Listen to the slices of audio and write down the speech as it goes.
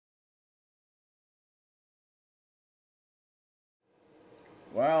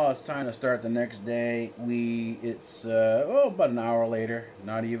Well, it's time to start the next day. It's about an hour later,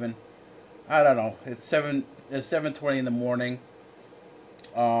 not even. I don't know. It's 7:20 in the morning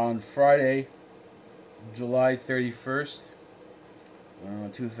on Friday, July 31st,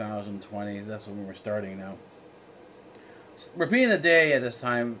 2020. That's when we're starting now. Repeating the day at this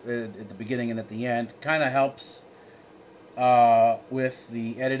time, at the beginning and at the end, kind of helps with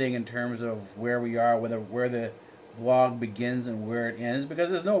the editing in terms of where we are, where the vlog begins and where it ends,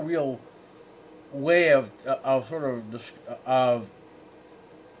 because there's no real way of sort of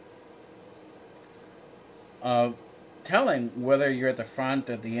telling whether you're at the front,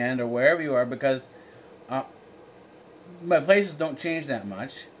 at the end, or wherever you are, because uh, my places don't change that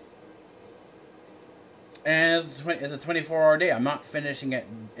much, and it's a 24-hour day. I'm not finishing it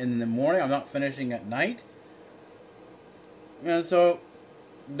in the morning. I'm not finishing at night, and so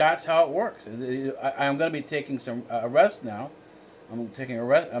that's how it works. I'm going to be taking some rest now. I'm taking a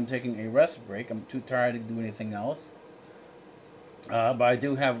rest break. I'm too tired to do anything else. But I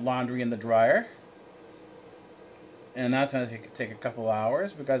do have laundry in the dryer, and that's going to take a couple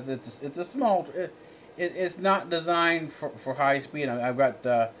hours because it's a small. It's not designed for high speed. I've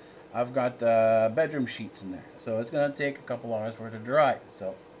got bedroom sheets in there, so it's going to take a couple hours for it to dry.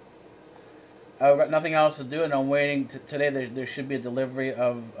 So I've got nothing else to do, and I'm waiting. Today there should be a delivery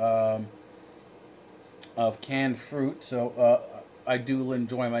of canned fruit. So I do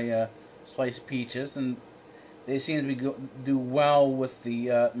enjoy my sliced peaches, and they seem to do well with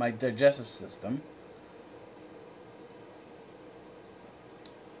the my digestive system.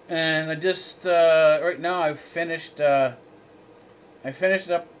 And I just right now I finished up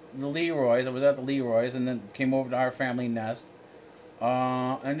the Leroy's. I was at the Leroy's, and then came over to our family nest.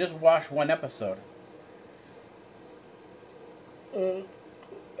 And just watched one episode. And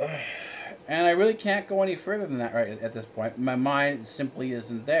I really can't go any further than that right at this point. My mind simply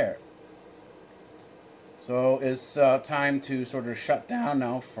isn't there. So it's time to sort of shut down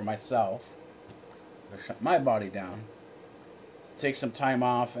now for myself. Or shut my body down. Take some time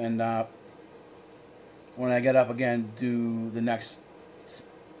off, and when I get up again, do the next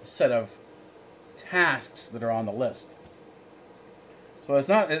set of tasks that are on the list. So it's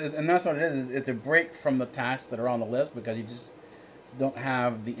not, and that's what it is. It's a break from the tasks that are on the list because you just don't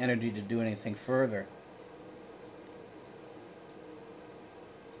have the energy to do anything further.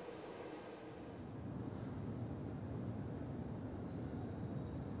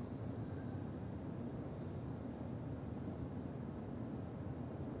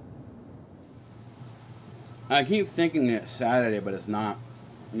 I keep thinking it's Saturday, but it's not.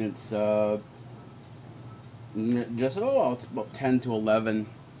 It's it's about 10 to 11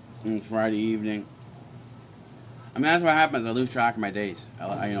 on Friday evening. I mean, that's what happens. I lose track of my days.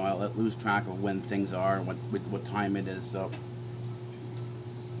 I lose track of when things are, what time it is. So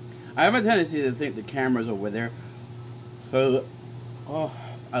I have a tendency to think the camera's over there. So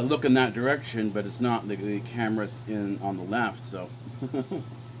I look in that direction, but it's not. The camera's on the left. So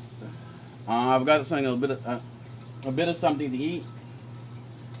I've got something a bit of something to eat.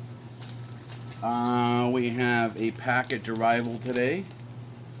 We have a package arrival today.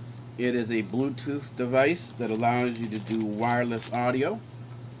 It is a Bluetooth device that allows you to do wireless audio.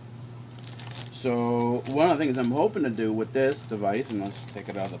 So one of the things I'm hoping to do with this device, and let's take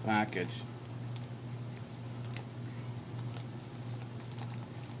it out of the package.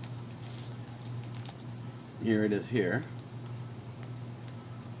 Here it is here.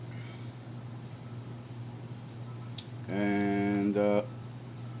 And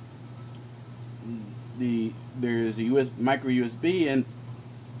there's a micro USB and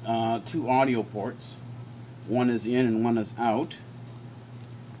two audio ports. One is in and one is out.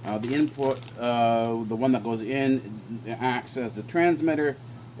 The input, the one that goes in acts as the transmitter.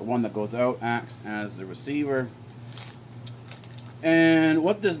 The one that goes out acts as the receiver. And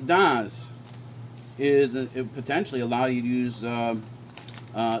what this does is it potentially allow you to use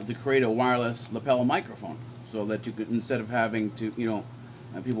to create a wireless lapel microphone, so that you could, instead of having to,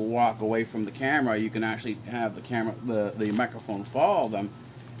 people walk away from the camera, you can actually have the microphone follow them,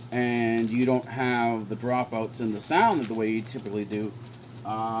 and you don't have the dropouts in the sound the way you typically do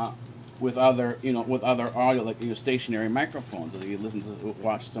with other audio, like stationary microphones. If you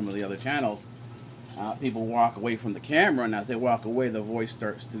watch some of the other channels, people walk away from the camera, and as they walk away, the voice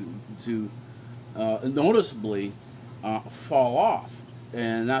starts to noticeably fall off,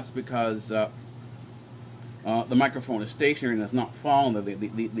 and that's because the microphone is stationary and it's not falling.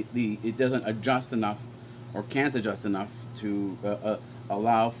 It doesn't adjust enough, or can't adjust enough, to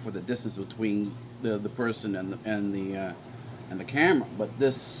allow for the distance between the person and the camera. But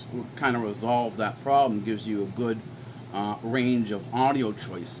this kind of resolves that problem, gives you a good range of audio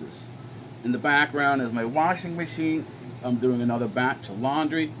choices. In the background is my washing machine. I'm doing another batch of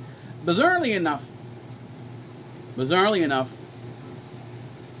laundry. Bizarrely enough,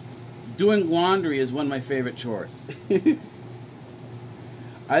 doing laundry is one of my favorite chores.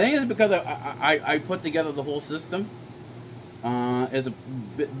 I think it's because I put together the whole system as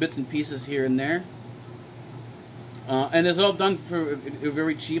bits and pieces here and there, and it's all done for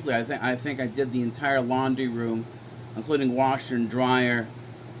very cheaply. I think I did the entire laundry room, including washer and dryer,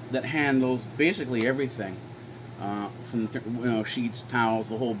 that handles basically everything, from sheets, towels,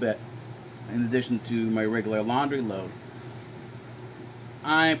 the whole bit. In addition to my regular laundry load,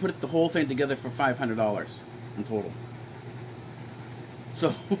 I put the whole thing together for $500 in total.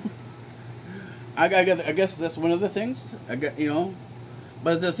 So I guess that's one of the things.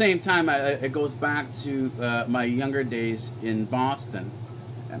 But at the same time, it goes back to my younger days in Boston,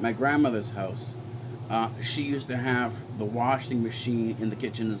 at my grandmother's house. She used to have the washing machine in the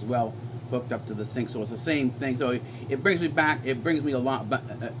kitchen as well, hooked up to the sink. So it's the same thing. So it brings me back. It brings me a lot.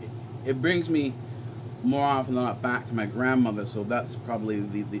 It brings me more often than not back to my grandmother. So that's probably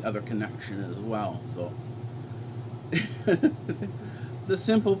the other connection as well. So. The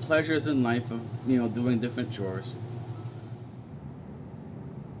simple pleasures in life of, doing different chores.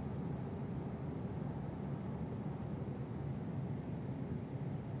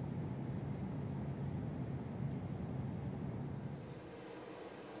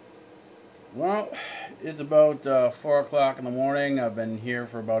 Well, it's about 4 o'clock in the morning. I've been here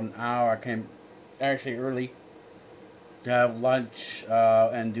for about an hour. I came actually early to have lunch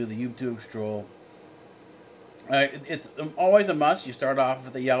and do the YouTube stroll. It's always a must. You start off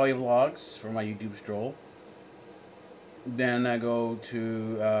with the Yowie vlogs for my YouTube stroll. Then I go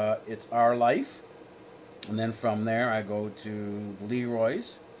to It's Our Life, and then from there I go to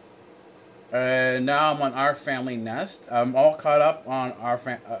Leroy's. And now I'm on Our Family Nest. I'm all caught up on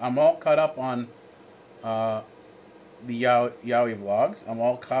the Yowie vlogs. I'm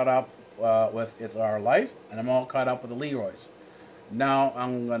all caught up with It's Our Life, and I'm all caught up with the Leroy's. Now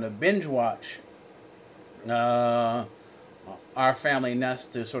I'm gonna binge watch Our Family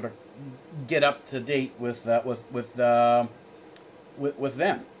Nest to sort of get up to date with them,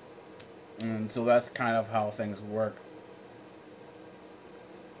 and so that's kind of how things work.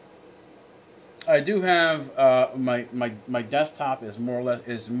 I do have my desktop is more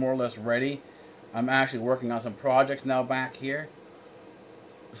or less ready. I'm actually working on some projects now back here,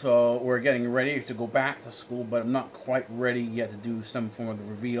 so we're getting ready to go back to school, but I'm not quite ready yet to do some form of the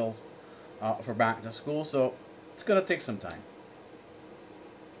reveals for back to school, so it's gonna take some time.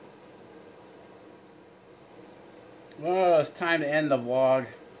 Well, it's time to end the vlog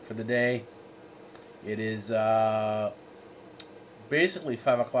for the day. It is basically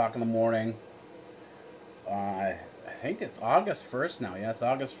 5 o'clock in the morning. I think it's August 1st now. Yeah, it's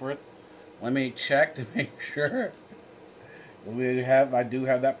August 1st. Let me check to make sure. We do have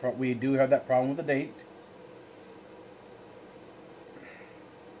that problem with the date.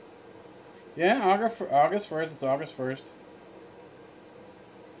 Yeah, August 1st. It's August 1st.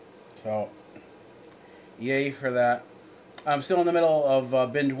 So, yay for that. I'm still in the middle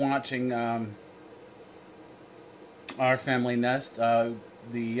of binge watching Our Family Nest.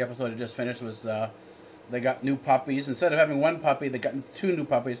 The episode I just finished was they got new puppies. Instead of having one puppy, they got 2 new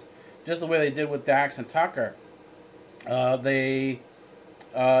puppies, just the way they did with Dax and Tucker. They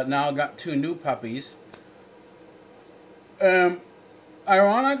now got 2 new puppies.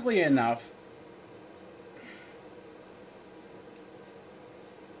 Ironically enough,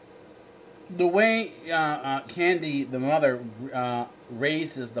 the way Candy, the mother,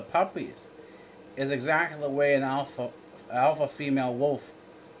 raises the puppies is exactly the way an alpha female wolf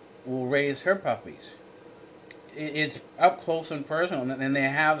will raise her puppies. It's up close and personal, and they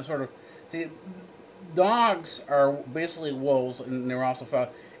have the sort of... See, dogs are basically wolves, and they're also found,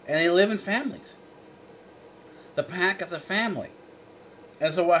 and they live in families. The pack is a family.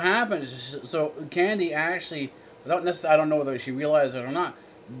 And so what happens is, so Candy actually, without necessarily, I don't know whether she realizes it or not,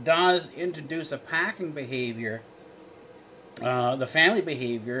 does introduce a packing behavior, the family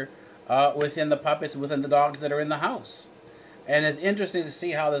behavior, within the puppies, within the dogs that are in the house. And it's interesting to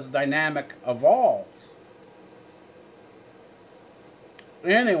see how this dynamic evolves.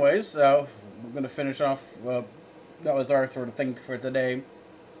 Anyways, we're going to finish off, that was our sort of thing for today.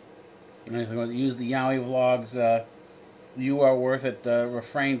 And I'm going to use the Yowie vlogs, you are worth it,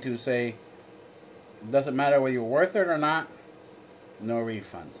 refrain to say, doesn't matter whether you're worth it or not, no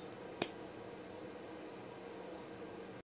refunds.